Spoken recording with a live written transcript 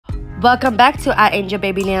Welcome back to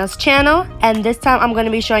iAngelBabyNails channel, and this time I'm going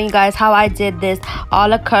to be showing you guys how I did this all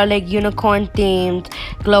acrylic unicorn themed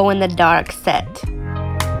glow in the dark set.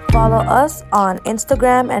 Follow us on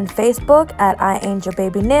Instagram and Facebook at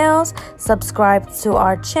iAngelBabyNails. Subscribe to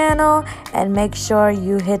our channel and make sure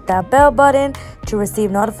you hit that bell button to receive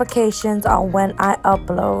notifications on when I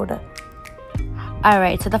upload.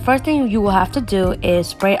 Alright, so the first thing you will have to do is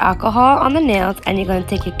spray alcohol on the nails, and you're going to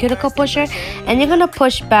take your cuticle pusher and you're going to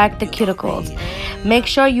push back the cuticles. Make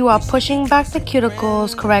sure you are pushing back the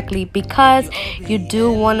cuticles correctly, because you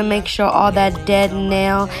do want to make sure all that dead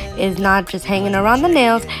nail is not just hanging around the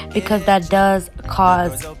nails, because that does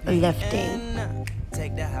cause lifting.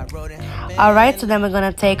 Alright, so then we're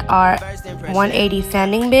going to take our 180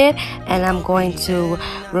 sanding bit, and I'm going to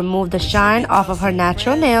remove the shine off of her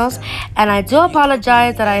natural nails. And I do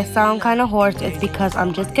apologize that I sound kind of hoarse. It's because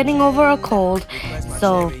I'm just getting over a cold,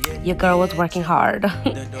 so your girl was working hard.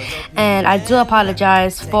 And I do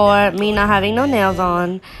apologize for me not having no nails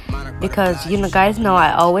on, because you guys know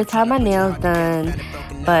I always have my nails done.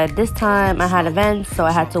 But this time I had events, so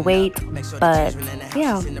I had to wait. But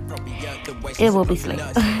yeah, it will be slick.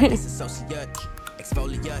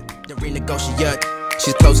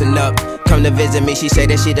 She's closing up, come to visit me. She say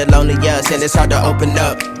that she the loneliest, and it's hard to open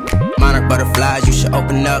up. Monarch butterflies, you should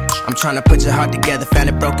open up. I'm trying to put your heart together, found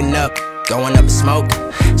it broken up. Going up in smoke,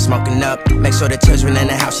 smoking up. Make sure the children in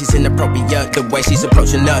the house, she's inappropriate. The way she's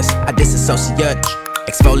approaching us, I disassociate.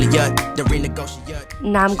 Exfoliate, the renegotiate.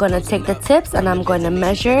 Now I'm going to take the tips and I'm going to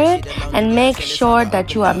measure it, and make sure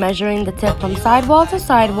that you are measuring the tip from sidewall to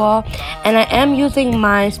sidewall. And I am using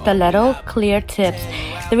my stiletto clear tips.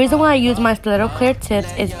 The reason why I use my stiletto clear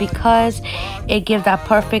tips is because it gives that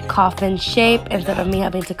perfect coffin shape instead of me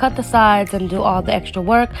having to cut the sides and do all the extra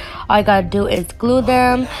work. All you gotta do is glue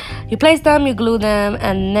them. You place them, you glue them,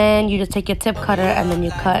 and then you just take your tip cutter and then you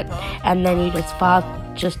cut, and then you just file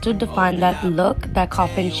just to define that look, that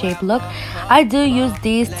coffin shape look. I do use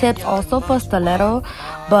these tips also for stiletto,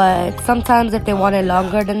 but sometimes if they want it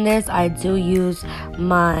longer than this, I do use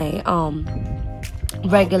my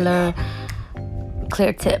regular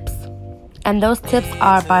clear tips. And those tips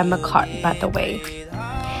are by MARKARTT, by the way.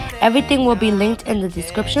 Everything will be linked in the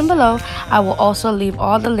description below. I will also leave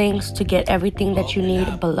all the links to get everything that you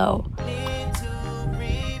need below.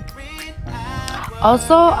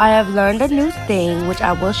 Also, I have learned a new thing which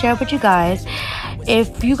I will share with you guys.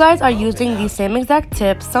 If you guys are using these same exact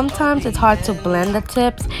tips, sometimes it's hard to blend the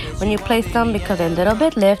tips when you place them because they're a little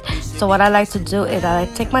bit lift. So what I like to do is I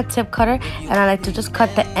like to take my tip cutter and I like to just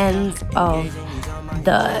cut the ends of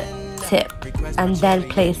the tip and then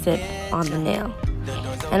place it on the nail.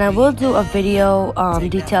 And I will do a video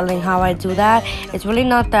detailing how I do that. It's really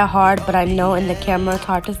not that hard, but I know in the camera it's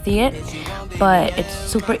hard to see it, but it's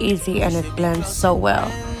super easy and it blends so well.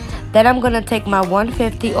 Then I'm going to take my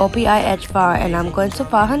 150 OPI edge file and I'm going to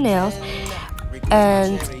file her nails.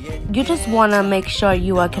 And you just want to make sure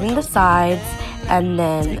you are getting the sides and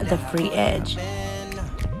then the free edge.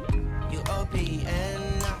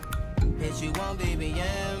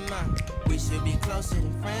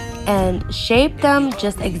 And shape them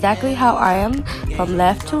just exactly how I am, from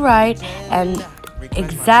left to right, and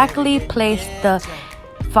exactly place the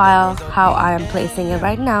file how I am placing it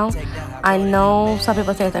right now. I know some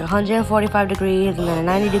people say it's like 145 degrees and then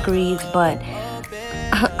 90 degrees, but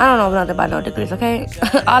I don't know nothing about no degrees, okay?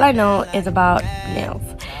 All I know is about nails.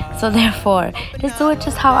 So therefore, just do it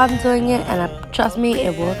just how I'm doing it, and trust me,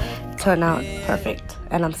 it will turn out perfect.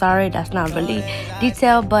 And I'm sorry that's not really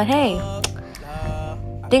detailed, but hey,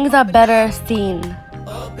 things are better seen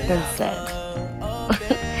than said.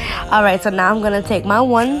 Alright, so now I'm gonna take my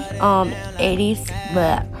 180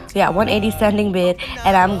 sanding bit,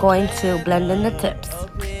 and I'm going to blend in the tips.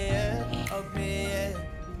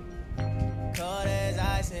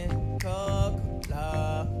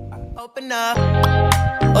 Open up,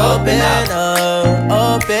 open up,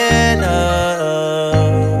 open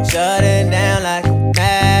up, shut it down like a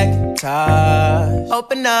Macintosh.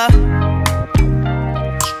 Open up.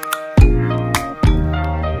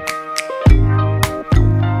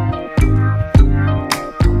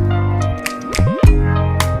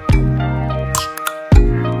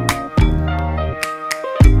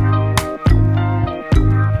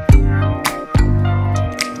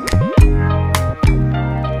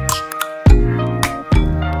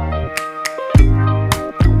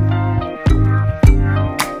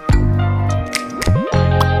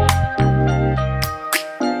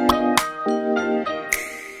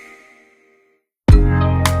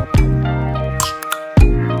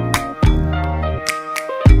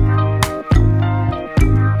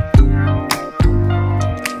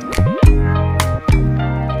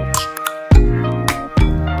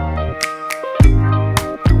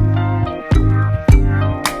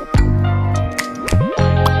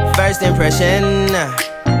 impression.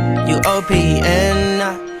 You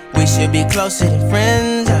OPN, we should be closer than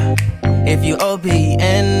friends. If you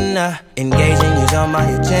OPN, engaging you's on my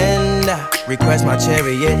agenda. Request my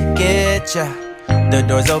chariot, get ya. The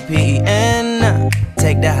door's OPN,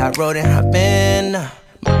 take the hot road and hop in.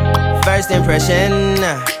 First impression,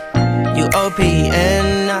 you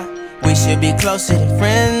OPN, we should be closer than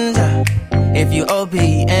friends. If you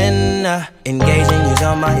OPN, engaging you's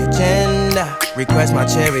on my agenda. Request my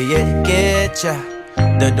chariot, get ya.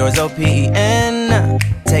 The door's OPN,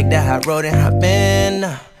 take the hot road and hop in.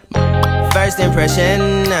 First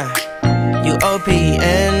impression, you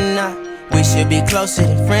OPN, we should be closer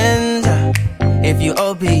than friends. If you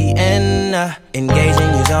OPN, engaging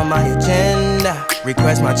you's on my agenda.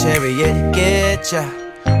 Request my chariot, get ya.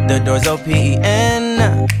 The door's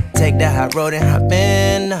OPN, take the hot road and hop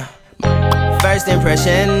in. First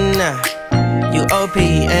impression, you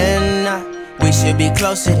OPN, we should be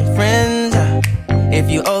closer than friends. If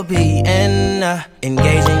you OPN,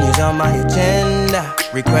 engaging you's on my agenda.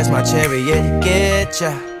 Request my chariot, get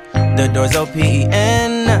ya. The door's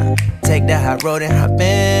OPN, take the hot road and hop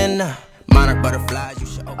in. Monarch butterflies, you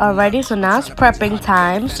should. Alrighty, so now it's prepping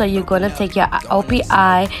time. So you're going to take your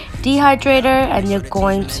OPI dehydrator and you're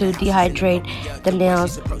going to dehydrate the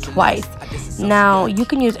nails twice. Now, you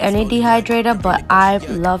can use any dehydrator, but I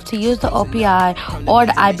love to use the OPI or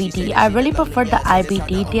the IBD. I really prefer the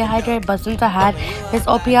IBD dehydrator, but since I had this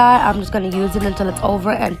OPI, I'm just going to use it until it's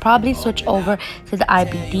over and probably switch over to the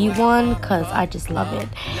IBD one because I just love it.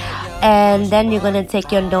 And then you're going to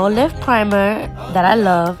take your no lift primer that I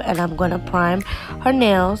love, and I'm going to prime her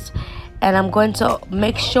nails. And I'm going to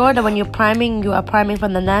make sure that when you're priming, you are priming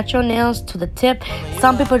from the natural nails to the tip.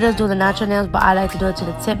 Some people just do the natural nails, but I like to do it to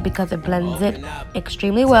the tip because it blends it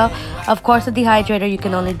extremely well. Of course, the dehydrator, you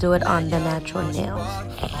can only do it on the natural nails.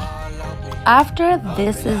 After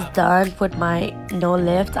this is done with my no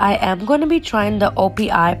lift, I am going to be trying the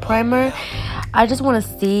OPI primer. I just want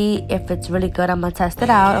to see if it's really good. I'm going to test it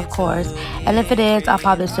out, of course. And if it is, I'll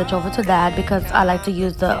probably switch over to that because I like to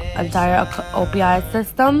use the entire OPI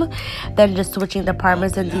system than just switching the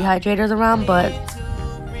primers and dehydrators around. But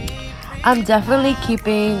I'm definitely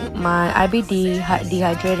keeping my IBD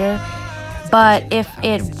dehydrator. But if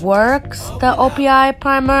it works, the OPI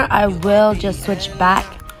primer, I will just switch back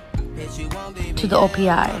to the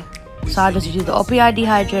OPI. So I'll just use the OPI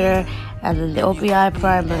dehydrator and then the OPI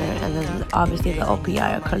primer, and then obviously the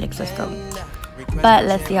OPI acrylic system. But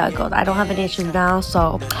let's see how it goes. I don't have any issues now,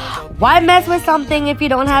 so why mess with something if you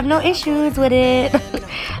don't have no issues with it?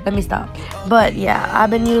 Let me stop. But yeah,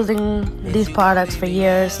 I've been using these products for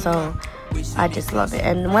years, so I just love it.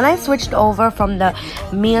 And when I switched over from the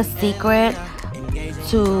Mia Secret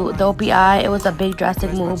to the OPI, it was a big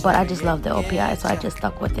drastic move, but I just love the OPI, so I just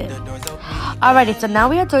stuck with it. Alrighty, so now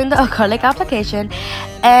we are doing the acrylic application,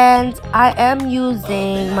 and I am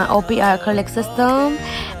using my OPI acrylic system,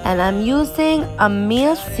 and I'm using a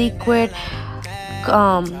Mia Secret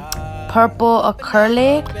purple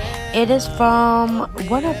acrylic. It is from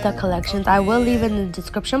one of the collections. I will leave it in the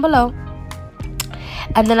description below.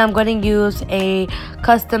 And then I'm going to use a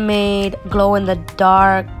custom-made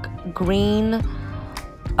glow-in-the-dark green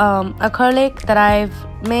acrylic that I've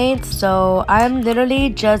made. So I'm literally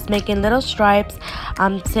just making little stripes.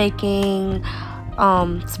 I'm taking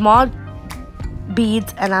small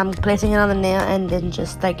beads and I'm placing it on the nail and then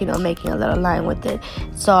just like, you know, making a little line with it.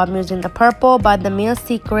 So I'm using the purple by the Mia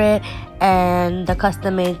Secret and the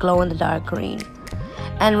custom made glow in the dark green.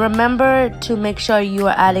 And remember to make sure you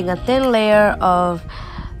are adding a thin layer of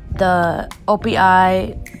the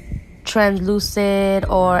OPI translucent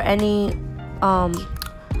or any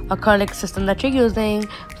acrylic system that you're using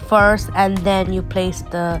first, and then you place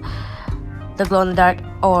the glow in the dark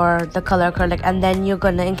or the color acrylic, and then you're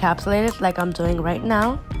gonna encapsulate it like I'm doing right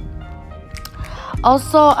now.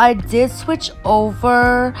 Also, I did switch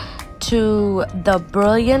over to the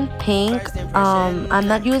brilliant pink. I'm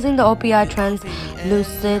not using the OPI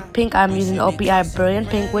translucent pink. I'm using the OPI brilliant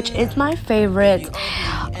pink, which is my favorite.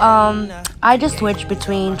 I just switched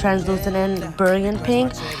between translucent and brilliant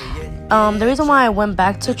pink. The reason why I went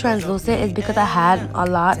back to translucent is because I had a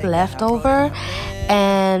lot left over,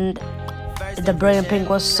 and the brilliant pink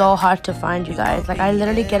was so hard to find, you guys. Like, I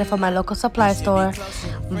literally get it from my local supply store,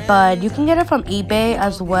 but you can get it from eBay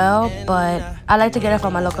as well, but I like to get it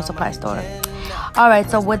from my local supply store. Alright,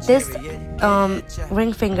 so with this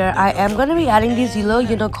ring finger, I am going to be adding these little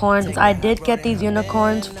unicorns. I did get these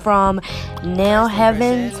unicorns from Nail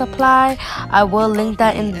Heaven Supply. I will link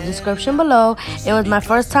that in the description below. It was my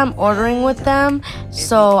first time ordering with them,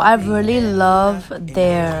 so I really love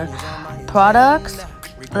their products.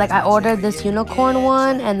 like I ordered this unicorn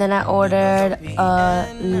one, and then I ordered a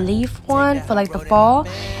leaf one for like the fall,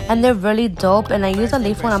 and they're really dope. And I use a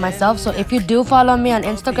leaf one on myself, so if you do follow me on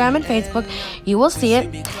Instagram and Facebook, you will see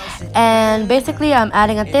it. And basically I'm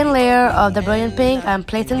adding a thin layer of the brilliant pink, I'm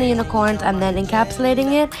placing the unicorns and then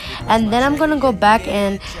encapsulating it, and then I'm gonna go back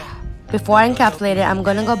and before I encapsulate it, I'm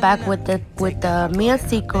gonna go back with the Mia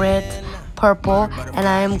Secret purple, and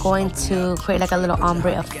I am going to create like a little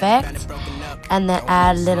ombre effect and then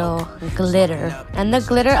add little glitter. And the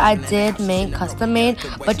glitter I did make custom made,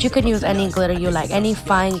 but you can use any glitter you like, any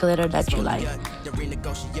fine glitter that you like.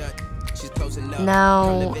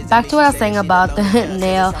 Now back to what I was saying about the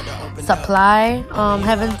nail supply,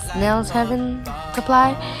 Nails Heaven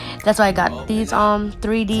supply. That's why I got these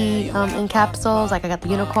 3D encapsules. Like I got the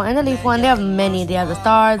unicorn and the leaf one. They have many. They have the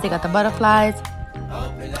stars, they got the butterflies,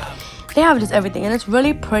 they have just everything, and it's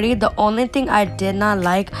really pretty. The only thing I did not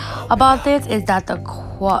like about this is that the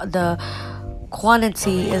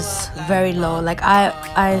quantity is very low. Like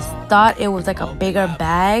I thought it was like a bigger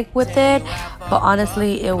bag with it, but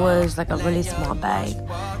honestly it was like a really small bag.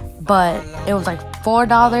 But it was like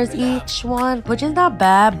 $4 each one, which is not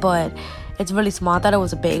bad, but it's really small. I thought it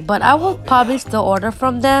was big, but I will probably still order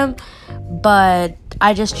from them. But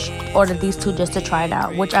I just ordered these two just to try it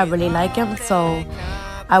out, which I really like them, so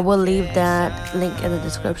I will leave that link in the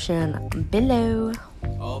description below.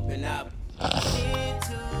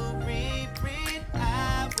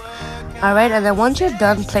 Alright, and then once you're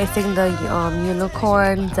done placing the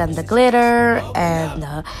unicorns and the glitter and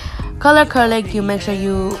the color acrylic, you make sure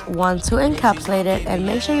you want to encapsulate it, and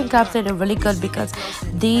make sure you encapsulate it really good, because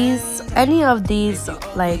any of these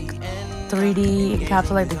like 3D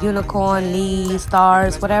encapsulate, like the unicorn, leaves,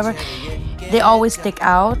 stars, whatever, they always stick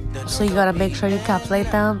out, so you gotta make sure you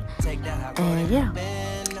encapsulate them. And yeah,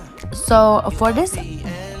 so for this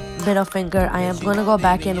middle finger, I am gonna go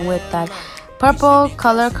back in with that purple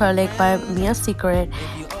color acrylic by Mia Secret,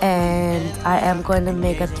 and I am going to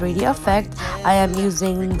make a 3D effect. I am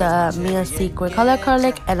using the Mia Secret color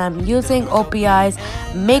acrylic, and I'm using OPI's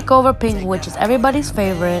Makeover Pink, which is everybody's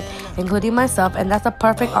favorite, including myself, and that's a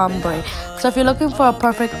perfect ombre. So if you're looking for a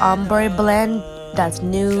perfect ombre blend that's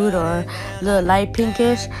nude or a little light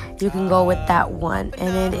pinkish, you can go with that one.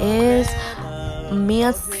 And it is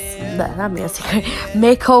not Mia Secret,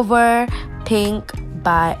 Makeover Pink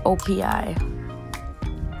by OPI.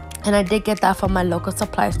 And I did get that from my local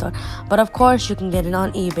supply store, but of course you can get it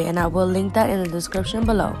on eBay, and I will link that in the description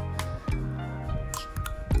below.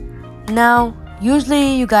 Now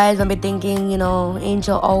usually you guys will be thinking, you know,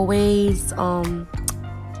 Angel always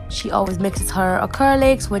she always mixes her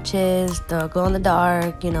acrylics, which is the glow in the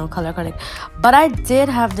dark, you know, color acrylic. But I did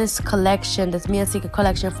have this collection, this Mia Secret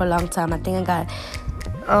collection, for a long time. I think I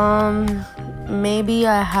got maybe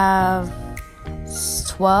I have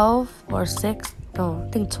 12 or 6, no,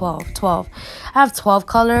 I think 12. I have 12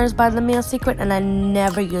 colors by the Mia Secret, and I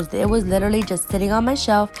never used it. It was literally just sitting on my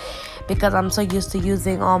shelf because I'm so used to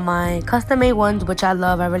using all my custom made ones, which I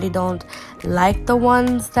love. I really don't like the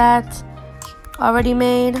ones that already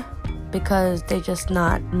made because they just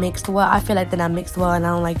not mixed well. I feel like they're not mixed well, and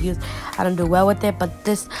I don't do well with it. But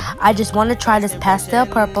this, I just want to try this pastel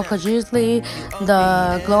purple, because usually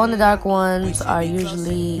the glow in the dark ones are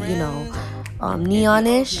usually, you know,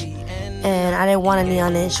 neonish, and I didn't want a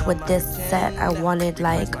neonish with this set. I wanted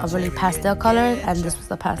like a really pastel color, and this was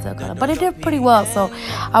a pastel color, but it did pretty well, so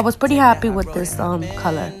I was pretty happy with this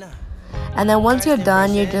color. And then once you're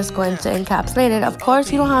done, you're just going to encapsulate it. Of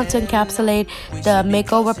course, you don't have to encapsulate the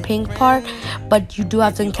Makeover Pink part, but you do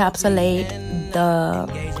have to encapsulate the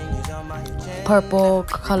purple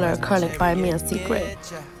color acrylic by Mia Secret.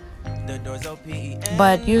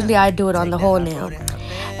 But usually I do it on the whole nail.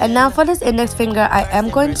 And now for this index finger, I am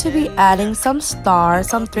going to be adding some stars,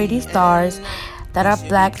 some 3D stars that are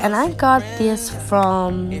black. And I got this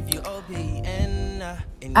from...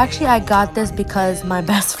 Actually, I got this because my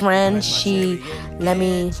best friend, she let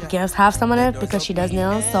me have some of it because she does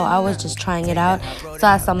nails. So I was just trying it out. So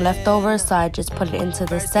I had some leftovers, so I just put it into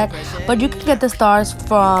this set. But you can get the stars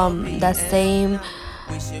from that same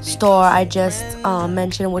store I just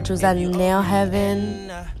mentioned, which was at Nail Heaven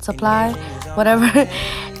Supply, whatever.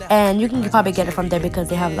 And you can probably get it from there because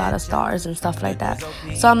they have a lot of stars and stuff like that.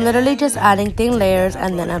 So I'm literally just adding thin layers,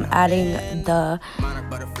 and then I'm adding the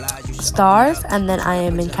stars, and then I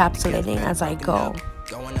am encapsulating as I go.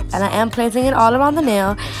 And I am placing it all around the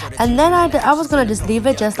nail. And then I was gonna just leave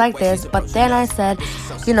it just like this, but then I said,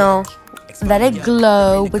 you know, let it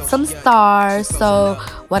glow with some stars. So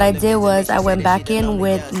what I did was I went back in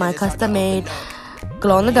with my custom made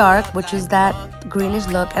glow in the dark, which is that greenish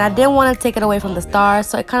look, and I didn't want to take it away from the stars,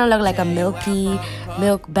 so it kind of looked like a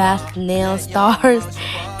milk bath nail stars,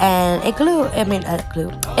 and it glowed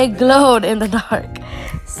in the dark.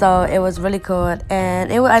 So it was really cool,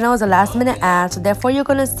 and I know it was a last minute ad, so therefore you're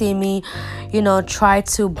gonna see me, you know, try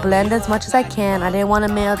to blend as much as I can. I didn't want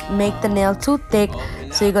to make the nail too thick,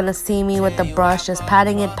 so you're gonna see me with the brush just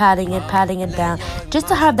patting it down, just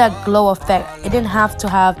to have that glow effect. It didn't have to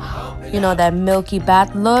have, you know, that milky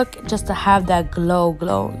bath look, just to have that glow,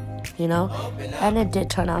 you know. And it did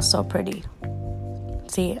turn out so pretty.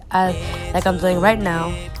 See, like I'm doing right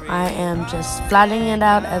now, I am just flattening it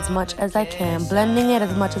out as much as I can, blending it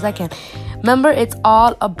as much as I can. Remember, it's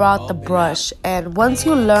all about the brush, and once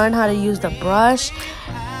you learn how to use the brush,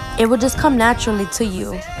 it will just come naturally to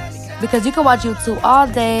you, because you can watch YouTube all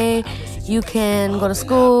day, you can go to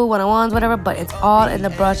school, one-on-ones, whatever, but it's all in the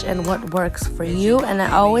brush and what works for you. And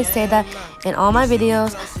I always say that in all my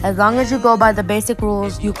videos, as long as you go by the basic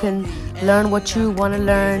rules, you can learn what you want to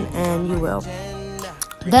learn, and you will.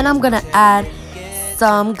 Then I'm gonna add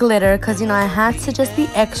some glitter, because, you know, I had to just be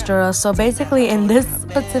extra. So basically in this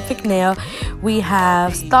specific nail, we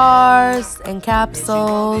have stars and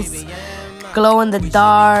capsules, glow in the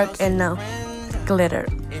dark, and glitter.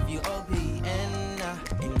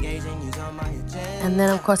 And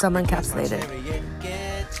then of course I'm encapsulated.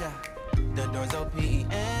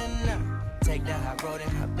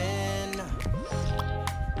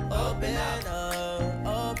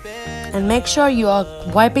 And make sure you are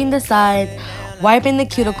wiping the sides, wiping the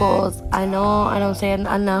cuticles. I know I don't say it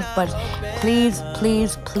enough, but please,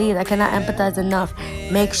 I cannot empathize enough.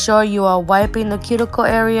 Make sure you are wiping the cuticle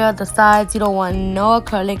area, the sides. You don't want no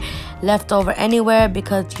acrylic left over anywhere,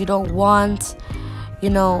 because you don't want, you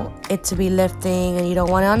know, it to be lifting, and you don't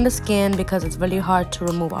want it on the skin, because it's really hard to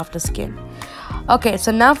remove off the skin. Okay,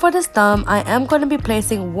 so now for this thumb, I am going to be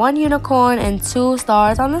placing 1 unicorn and 2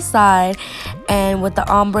 stars on the side, and with the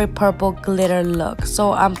ombre purple glitter look.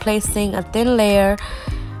 So I'm placing a thin layer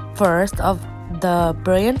first of the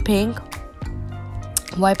brilliant pink,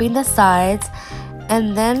 wiping the sides,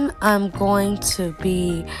 and then I'm going to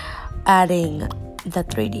be adding the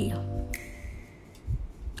 3D.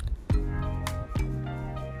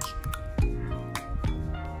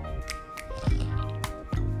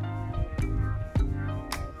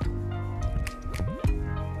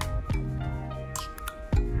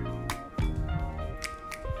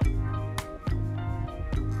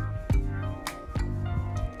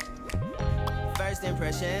 First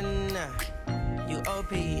impression, you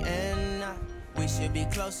OPN, we should be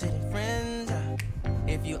closer than friends.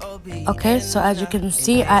 If you OPN. Okay, so as you can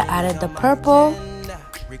see, I added the purple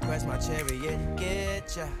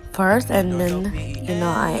first, and then, you know,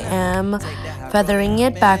 I am feathering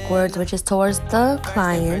it backwards, which is towards the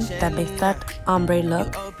client. That makes that ombre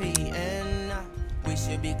look.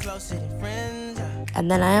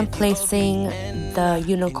 And then I am placing the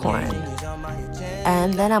unicorn,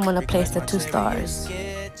 and then I'm gonna place the 2 stars.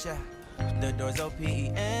 The doors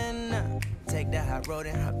open, take the hot road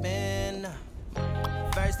and hop in.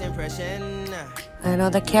 First impression. I know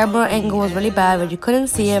the camera angle was really bad, but you couldn't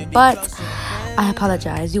see it, but I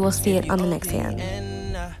apologize. You will see it on the next hand.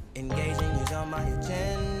 Engaging is on my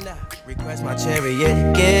agenda. Request my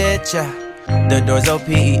chariot, get ya. The doors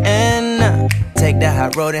open, take the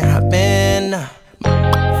hot road and hop in.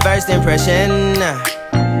 First impression,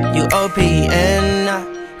 you OPN,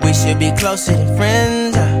 we should be closer than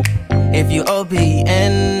friends. If you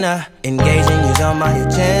OPN, engaging is on my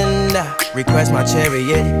agenda. Request my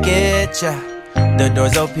chariot, get ya. The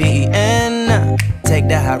doors open, take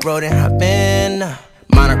the hot road and hop in.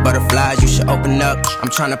 Monarch butterflies, you should open up. I'm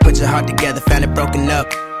trying to put your heart together, found it broken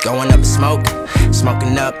up. Going up in smoke,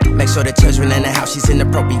 smoking up. Make sure the children in the house, she's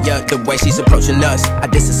inappropriate. The way she's approaching us, I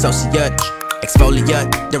disassociate.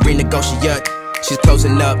 Exfoliate, the renegotiate. She's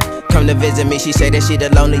closing up, come to visit me. She say that she the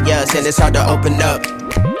loneliest, and it's hard to open up.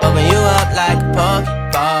 Open you up like a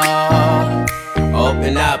Pokeball.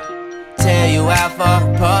 Open up, tear you out for a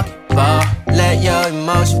Pokeball. Let your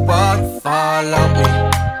emotion waterfall on me.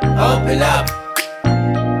 Open up.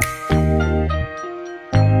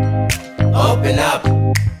 Open up.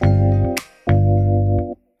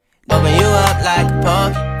 Open you up like a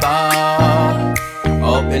Pokeball.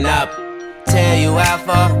 Open up, tear you out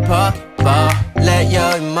for a Pokeball. Let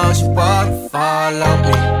your emotion waterfall on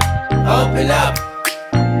me. Open up.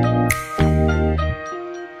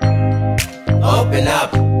 Open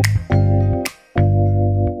up.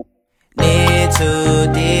 Need to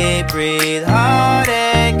deep breathe, heart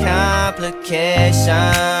and complications.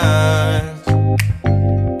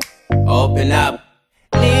 Open up.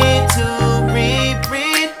 Need to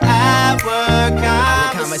rebreathe our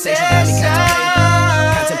conversation got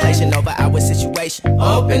me contemplation over our situation.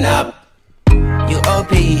 Open up. You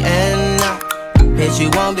OPN, bitch, you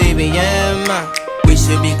won't BBM. We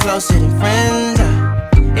should be closer than friends.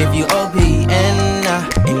 If you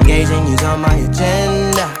OPN, engaging you's on my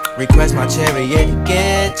agenda. Request my chariot to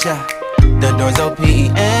get ya. The door's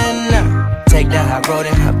OPN. Take the high road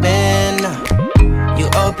and hop in. You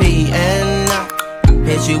OPN,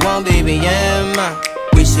 bitch, you won't BBM.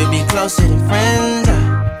 We should be closer than friends.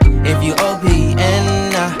 If you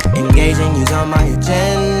OPN, engaging you's on my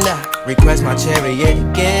agenda. Request my chariot to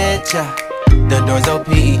get ya. The door's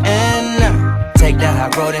OPN. Take the high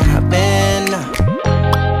road and hop in.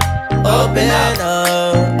 Open up,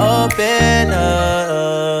 open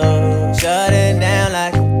up. Shut it down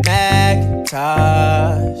like a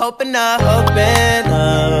Macintosh. Open up, open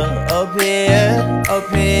up. Open,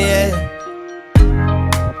 open.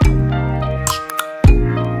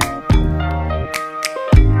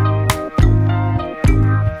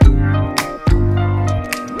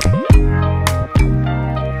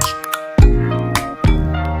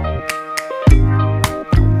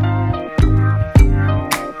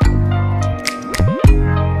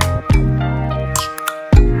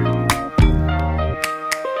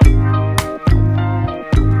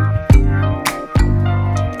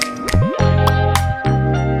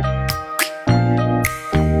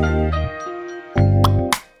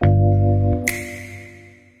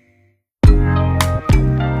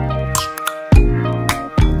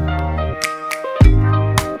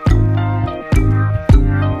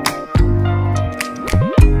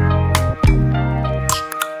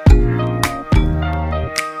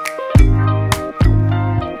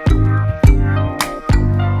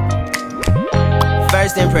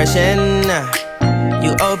 First impression,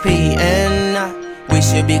 you OPN. We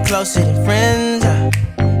should be closer than friends.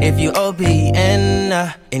 If you OPN,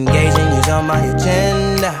 engaging you's on my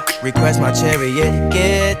agenda. Request my chariot to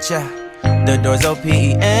get ya. The door's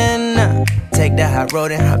OPN. Take the high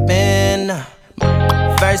road and hop in.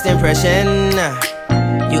 First impression,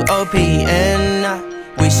 you OPN.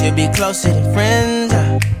 We should be closer than friends.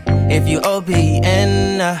 If you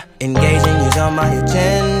OPN, engaging you's on my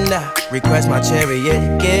agenda. Request my chariot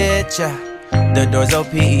to get ya. The door's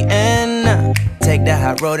OPN. Take the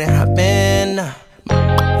high road and hop in.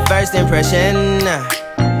 First impression,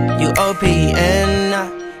 you OPN.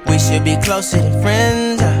 We should be closer than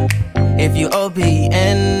friends. If you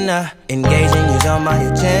OPN, engaging you's on my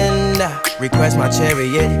agenda. Request my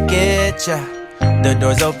chariot to get ya. The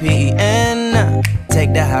door's OPN.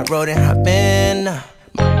 Take the high road and hop in.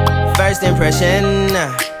 First impression,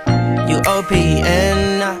 you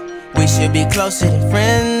OPN. We should be closer than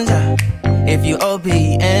friends. If you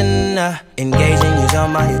OPN, engaging you's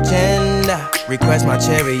on my agenda. Request my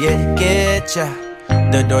chariot to get ya.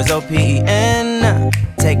 The door's OPN.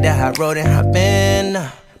 Take the high road and hop in.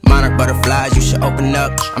 Monarch butterflies, you should open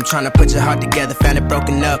up. I'm trying to put your heart together, found it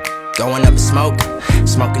broken up. Going up and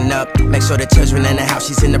smoking up. Make sure the children in the house,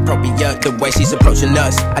 she's inappropriate. The way she's approaching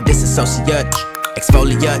us, I disassociate.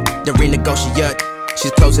 Exfoliate, the renegotiate.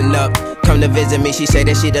 She's closing up, come to visit me. She say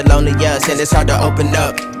that she the loneliest, and it's hard to open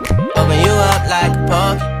up. Open you up like a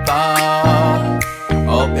Pokeball.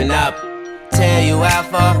 Open up, tear you out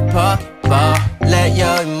for a Pokeball. Let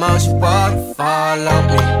your emotion waterfall on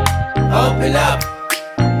me. Open up.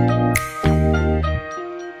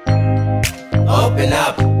 Open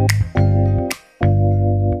up.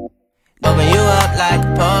 Open you up like a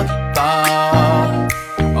Pokeball.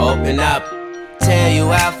 Open up, tear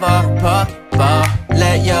you out for a Pokeball.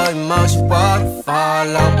 Let your emotion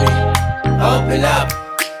waterfall on me. Open up.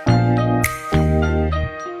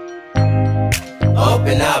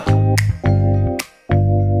 Open up.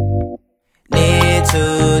 Need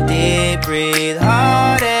to deep breathe,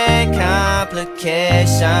 heartache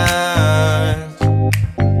complications.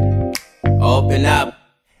 Open up.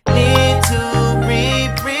 Need to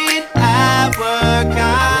reread our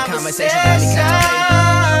conversation got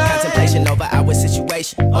me contemplation over our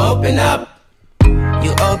situation. Open up.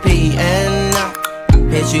 You OPN,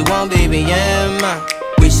 bitch, you won't BBM.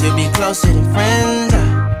 We should be closer than friends.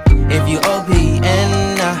 If you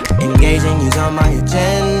OPN, engaging you's on my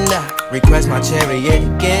agenda. Request my chariot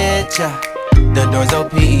to get ya. The door's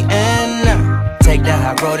OPN. Take the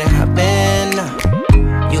high road and hop in.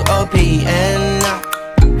 You OPN,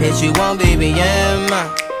 bitch, you won't BBM.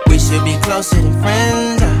 We should be closer than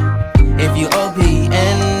friends. If you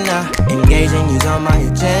OPN, engaging you's on my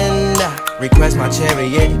agenda. Request my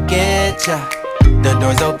chariot to get ya. The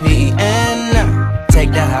door's OPN.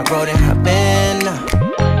 Take the high road and hop in.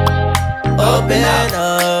 Open up,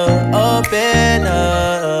 open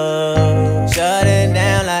up. Shut it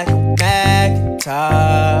down like a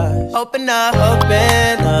Macintosh. Open up,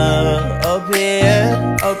 open up,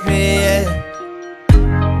 open, open.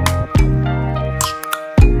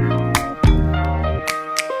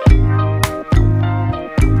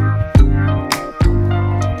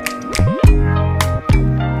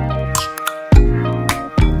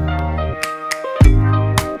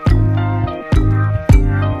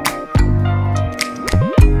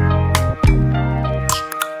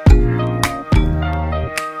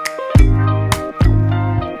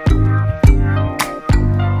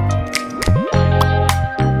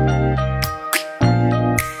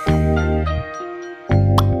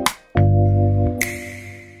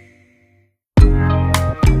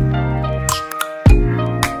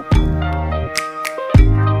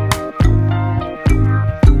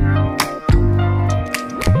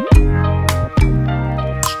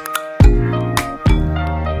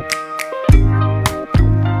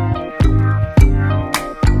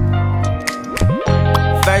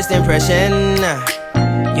 First impression,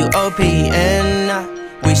 you OPN.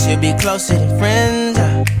 We should be closer than friends.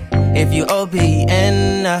 If you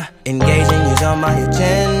OPN, engaging you's on my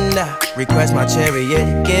agenda. Request my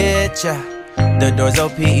chariot, get ya. The door's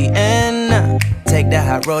OPN. Take that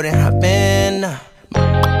hot road and hop in.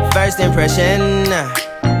 First impression,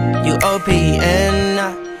 you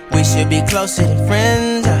OPN. We should be closer than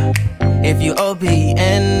friends. If you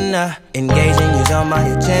OPN, engaging you's on my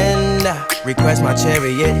agenda. Request my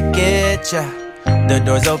chariot, get ya. The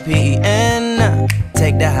door's OPN.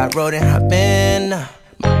 Take that hot road and hop in.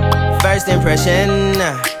 First impression,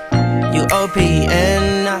 you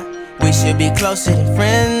OPN. We should be closer than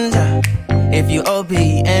friends. If you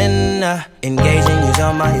OPN, engaging you's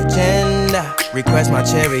on my agenda. Request my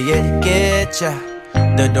chariot, get ya.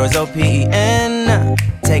 The door's OPN.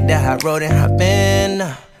 Take that hot road and hop in.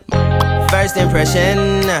 First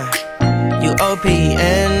impression, you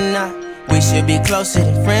OPN. We should be closer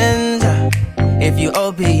than friends. If you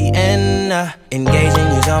OPN,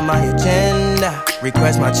 engaging you's on my agenda.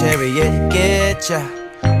 Request my chariot, get ya.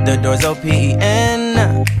 The door's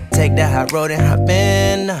OPN. Take that hot road and hop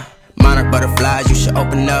in. Monarch butterflies, you should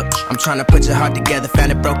open up. I'm trying to put your heart together,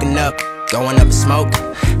 found it broken up. Going up in smoke,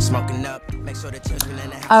 smoking up. Make sure the children in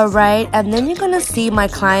the house. Alright, and then you're gonna see my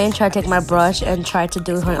client try to take my brush and try to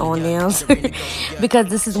do her own nails. Because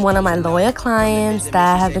this is one of my loyal clients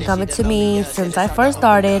that have been coming to me since I first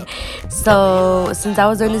started. So since I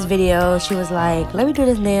was doing this video, she was like, let me do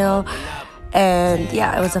this nail. And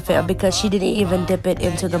yeah, it was a fail because she didn't even dip it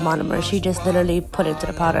into the monomer. She just literally put it into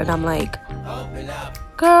the powder, and I'm like,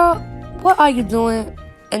 girl, what are you doing?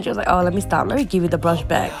 And she was like, oh, let me stop, let me give you the brush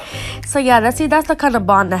back. So yeah, that's the kind of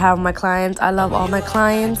bond I have with my clients. I love all my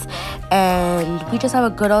clients, and we just have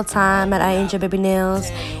a good old time at iAngelBabyNails.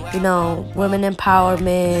 You know, women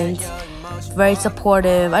empowerment, very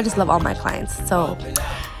supportive. I just love all my clients. So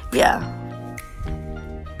yeah,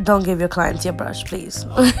 don't give your clients your brush, please.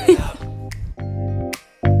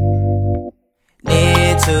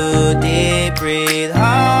 Need to deep breathe,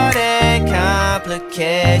 heart and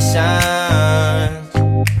complications.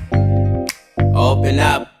 Open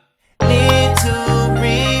up. Need to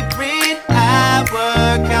reread our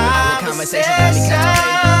Conversation got me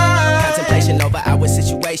contemplation over our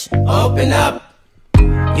situation. Open up.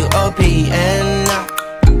 You OPN.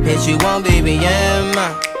 Hit you on BBM.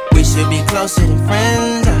 We should be closer than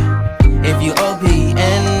friends. If you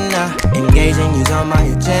OPN, engaging you's on my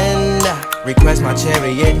agenda. Request my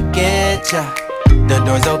chariot, get ya. The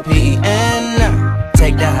door's OPN.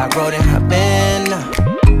 Take that hot road and hop in.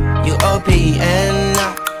 You OPN,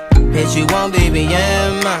 hit you on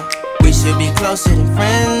BBM. We should be closer than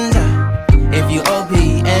friends. If you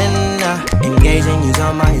OPN, engaging you's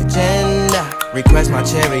on my agenda. Request my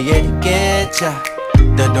chariot, get ya.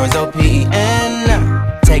 The door's OPN.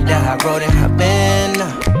 Take that hot road and hop in.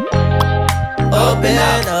 Open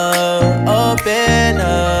up, open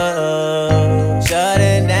up. Shut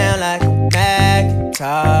it down like a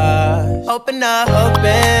Macintosh. Open up,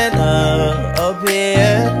 open up,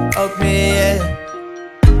 open, open.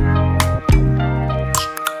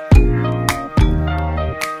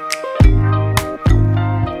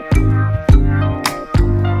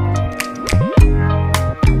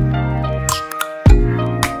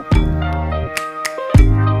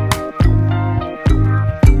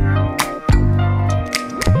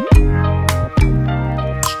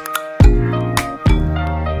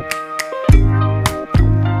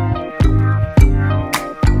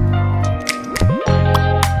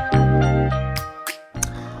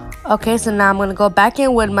 Okay, so now I'm going to go back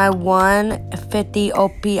in with my 150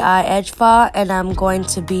 OPI edge file, and I'm going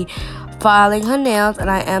to be filing her nails, and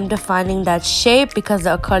I am defining that shape because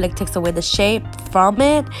the acrylic takes away the shape from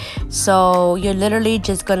it. So you're literally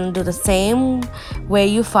just gonna do the same way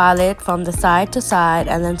you file it, from the side to side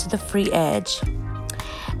and then to the free edge.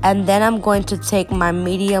 And then I'm going to take my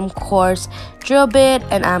medium coarse drill bit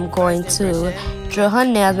and I'm going to drill her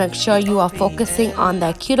nails. Make sure you are focusing on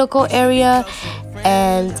that cuticle area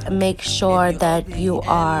and make sure that you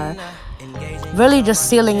are really just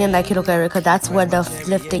sealing in that cuticle area, because that's where the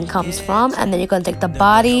lifting comes from. And then you're going to take the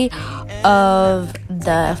body of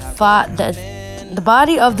the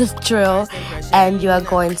body of this drill and you are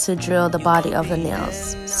going to drill the body of the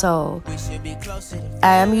nails. So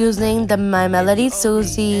I am using my Melody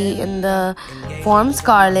SUSIE in the form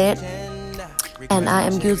Scarlet, and I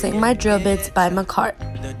am using my drill bits by MARKARTT.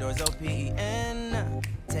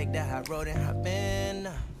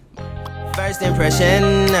 First impression,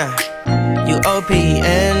 you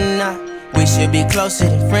OPN, we should be closer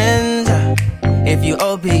than friends. If you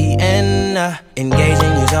OPN,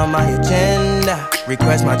 engaging you's on my agenda.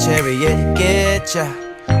 Request my chariot to get ya.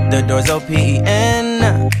 The door's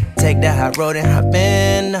OPN, take that hot road and hop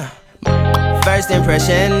in. First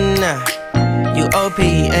impression, you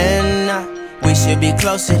OPN, we should be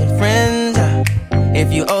closer than friends.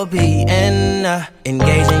 If you OPN,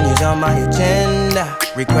 engaging you's on my agenda.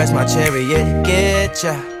 Request my chariot to get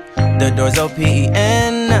ya. The door's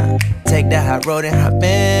OPN, take that hot road and hop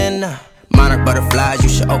in. Monarch butterflies, you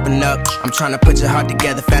should open up. I'm trying to put your heart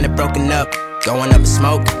together, found it broken up. Going up in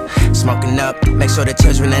smoke, smoking up. Make sure the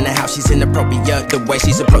children in the house, she's inappropriate. The way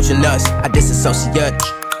she's approaching us, I disassociate.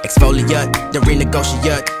 Exfoliate, the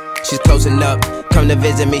renegotiate. She's closing up, come to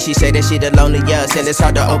visit me. She say that she the loneliest and it's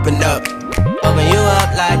hard to open up. Open you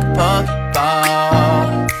up like a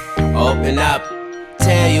Pokeball. Open up,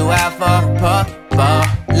 tear you out for a Pokeball.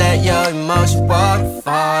 Let your emotion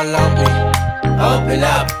waterfall on me. Open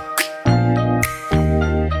up.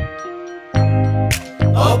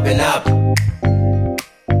 Open up.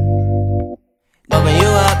 Open you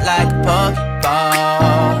up like a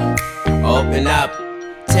Pokeball. Open up,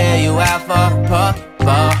 tear you out for a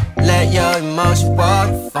Pokeball. Let your emotion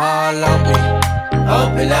waterfall on me.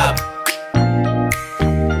 Open up.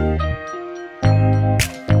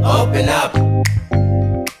 Open up.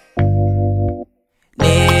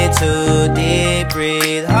 Need to deep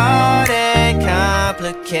breathe, heart and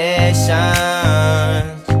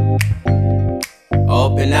complications.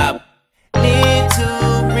 Open up. Need to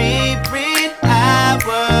reread our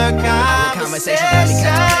conversation. Got me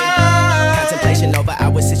contemplation over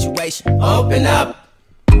our situation. Open up.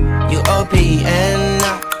 You OPN,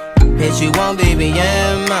 bitch, you won't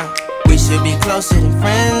BBM. We should be closer than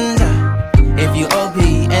friends. If you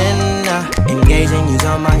OPN, engaging you's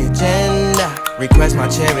on my agenda. Request my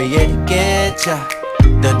chariot to get ya.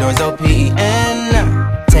 The door's OPN,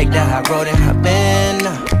 take that hot road and hop in.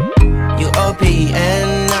 You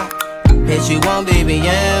OPN, bitch, you won't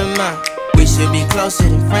BBM. We should be closer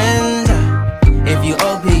than friends. If you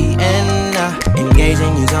OPN,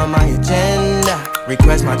 engaging you's on my agenda.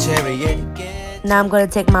 Request my chariot again. Now I'm going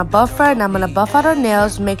to take my buffer and I'm going to buff out our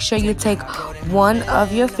nails. Make sure you take one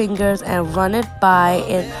of your fingers and run it by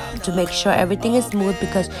it to make sure everything is smooth,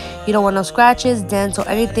 because you don't want no scratches, dents, or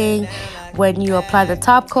anything when you apply the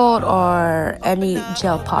top coat or any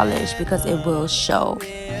gel polish, because it will show.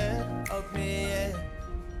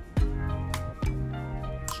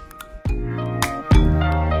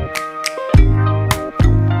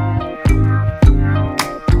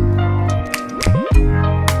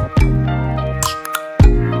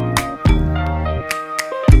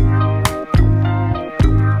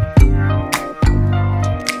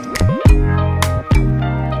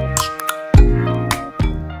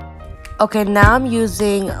 Okay, now I'm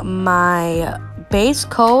using my base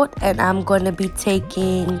coat and I'm going to be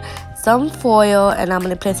taking some foil and I'm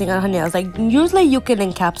going to be placing it on her nails. Like, usually you can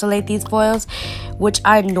encapsulate these foils, which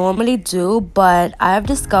I normally do, but I have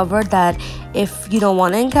discovered that if you don't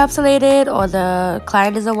want to encapsulate it or the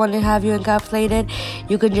client doesn't want to have you encapsulate it,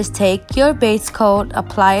 you can just take your base coat,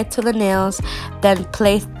 apply it to the nails, then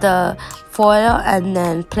place the foil and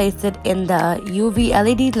then place it in the UV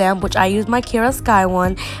LED lamp, which I use my KIARA Sky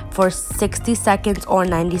one, for 60 seconds or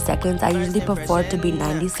 90 seconds. I usually prefer it to be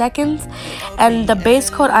 90 seconds. And the base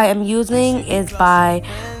coat I am using is by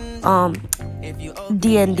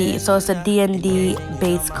D&D. So it's a D&D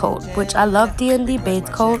base coat, which I love D&D base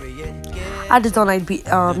coat. I just don't like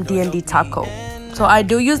D&D top coat. So I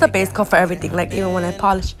do use the base coat for everything, like even when I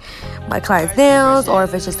polish my client's nails, or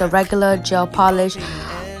if it's just a regular gel polish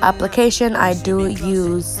application, I do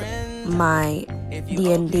use my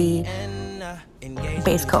D&D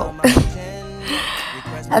base coat.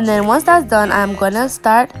 And then once that's done, I'm gonna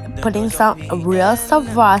start putting some real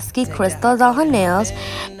Swarovski crystals on her nails.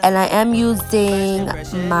 And I am using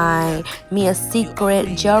my Mia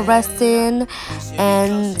Secret gel resin,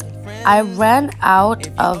 and I ran out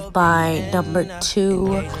of my number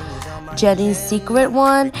 2 Jenny's Secret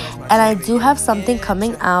one, and I do have something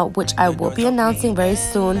coming out which I will be announcing very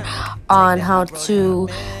soon on how to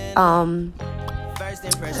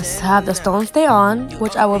have the stones stay on,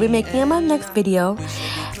 which I will be making in my next video.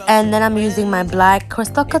 And then I'm using my black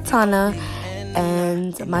crystal katana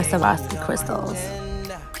and my Swarovski crystals.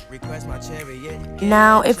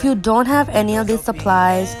 Now, if you don't have any of these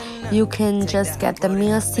supplies, you can just get the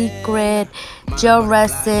Mia Secret gel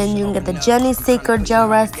resin. You can get the Jenny Secret gel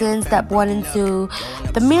resin, step 1 and 2.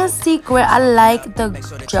 The Mia Secret, I like the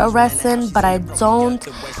gel resin, but I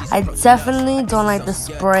definitely don't like the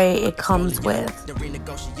spray it comes with,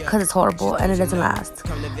 because it's horrible and it doesn't last.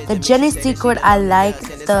 The Jenny Secret, I like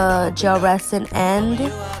the gel resin and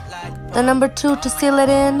the number 2 to seal it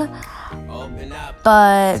in.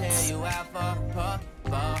 But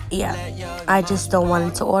yeah, I just don't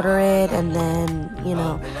want to order it and then, you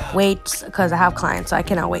know, wait, because I have clients, so I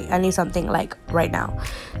cannot wait. I need something like right now.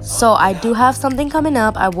 So I do have something coming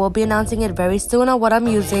up. I will be announcing it very soon on what I'm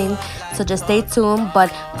using, so just stay tuned.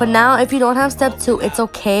 But for now, if you don't have step 2, it's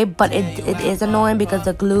okay, but it is annoying because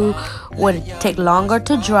the glue would take longer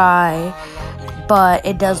to dry, but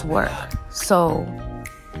it does work. So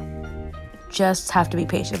just have to be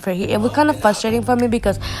patient for here. It was kind of frustrating for me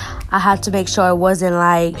because I had to make sure it wasn't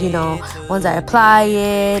like, you know, once I apply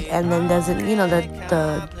it and then doesn't, you know,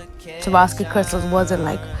 the Swarovski crystals wasn't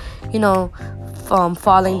like, you know,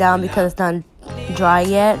 falling down because it's not dry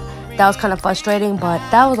yet. That was kind of frustrating, but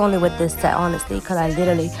that was only with this set, honestly, because I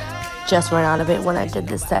literally just ran out of it when I did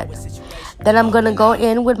this set. Then I'm gonna go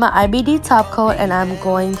in with my IBD top coat and I'm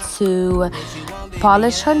going to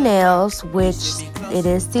polish her nails, which it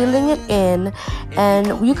is sealing it in. And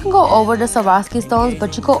you can go over the Swarovski stones,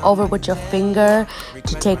 but you go over with your finger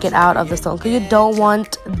to take it out of the stones, because you don't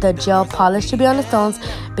want the gel polish to be on the stones,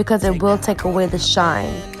 because it will take away the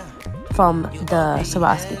shine from the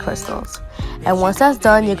Swarovski crystals. And once that's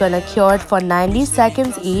done, you're gonna cure it for 90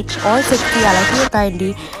 seconds each, or 60. I like to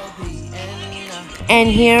do 90. And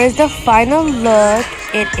here is the final look.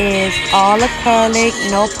 It is all acrylic,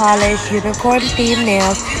 no polish, unicorn themed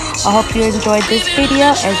nails. I hope you enjoyed this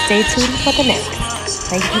video and stay tuned for the next.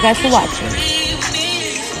 Thank you guys for watching.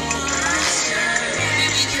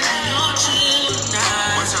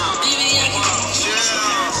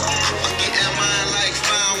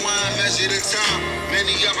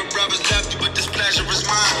 Many other brothers left you, but this pleasure is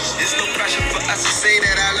mine. It's no pressure for us to say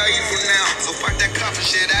that I love you from now. So fuck that coffin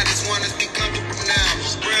shit, I just want us to be comfortable now.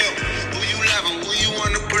 It's real, who you loving, who you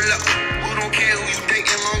wanna pull up. Who don't care who you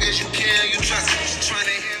dating, long as you can, you trust it. Trying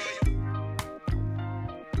to hear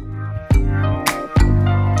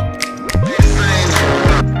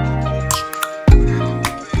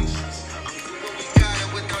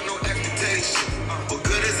what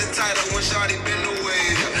good is the title when shawty been away?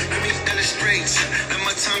 Let me illustrate, let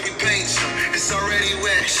my tongue be paint. It's already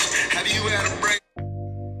wet.